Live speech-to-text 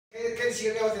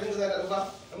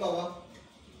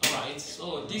Alright,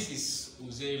 so this is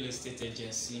Uze Real Estate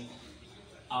Agency.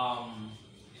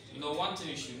 You know, one thing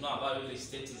you should know about real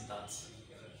estate is that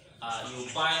you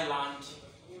buy land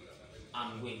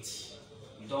and wait.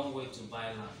 You don't wait to buy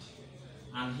land.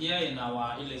 And here in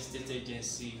our real estate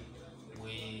agency,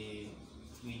 we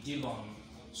deal on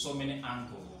so many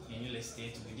angles in real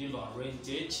estate. We deal on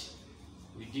rentage,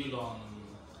 we deal on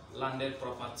landed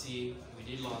property, we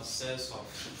deal on sales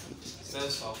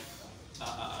of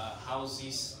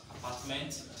houses,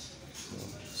 apartments.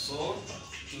 So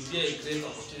it will be a great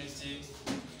opportunity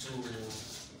to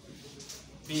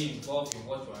be involved in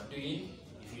what you are doing.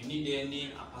 If you need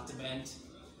any apartment,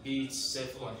 be it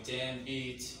self-contained,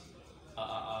 be it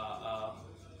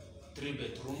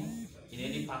 3-bedroom in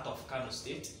any part of Kano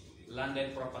State,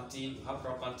 landed property, we have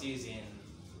properties in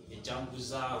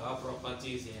Jambuza, we have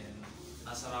properties in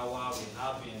Nasarawa, we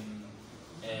have in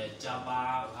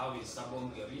Jaba, we have in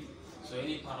Sabongeri. So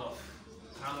any part of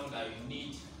Kano that you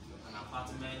need an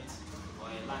apartment or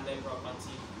a landed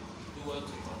property, do well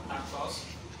to contact us.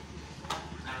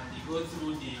 And you go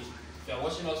through if you are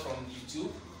watching us from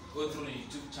YouTube, go through the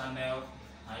YouTube channel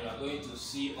and you are going to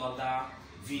see other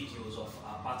videos of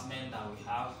apartment that we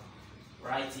have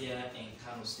right here in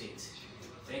Kano State.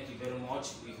 Thank you very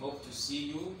much. We hope to see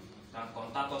you. You can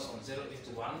contact us on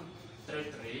 081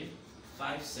 33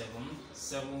 57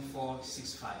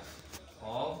 7465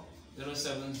 or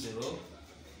 070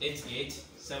 88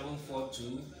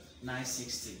 742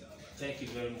 960. Thank you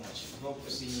very much. Hope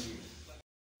to see you.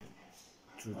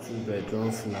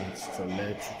 2-bedroom flat to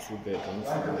let 2-bedroom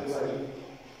flat.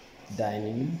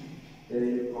 Dining,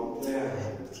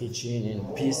 kitchen in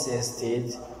Peace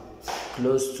Estate,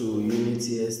 close to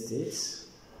Unity Estate.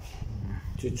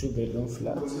 2-bedroom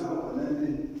flat.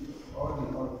 I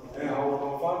will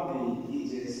confirm the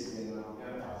agency and I'll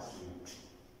get back to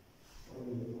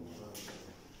you.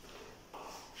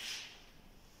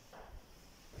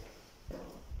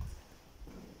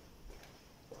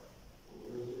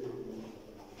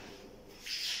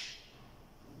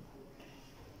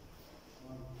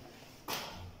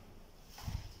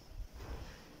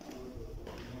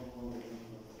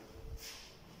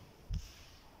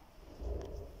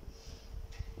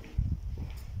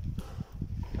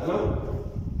 Hello?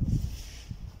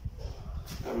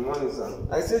 Good morning, sir.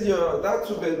 I said that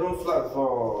 2-bedroom flat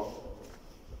for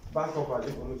back of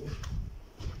Adekunle.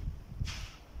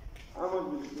 How much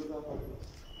will you do that for?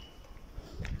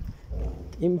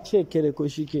 Im kere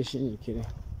koshi keshin kere.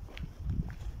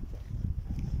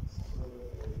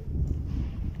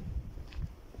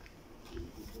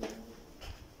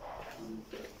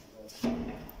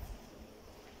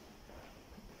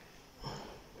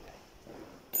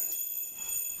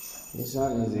 This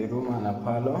one is a room and a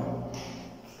parlor.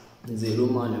 There's a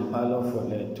room and a parlor for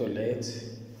the toilet.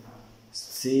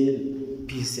 Still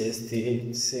Peace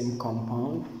Estate, same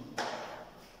compound.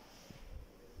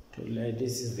 Toilet.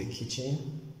 This is the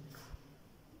kitchen.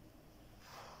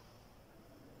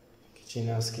 Kitchen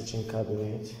has kitchen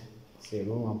cabinet. It's a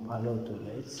room and parlor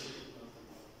toilet.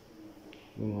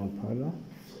 Room and parlor.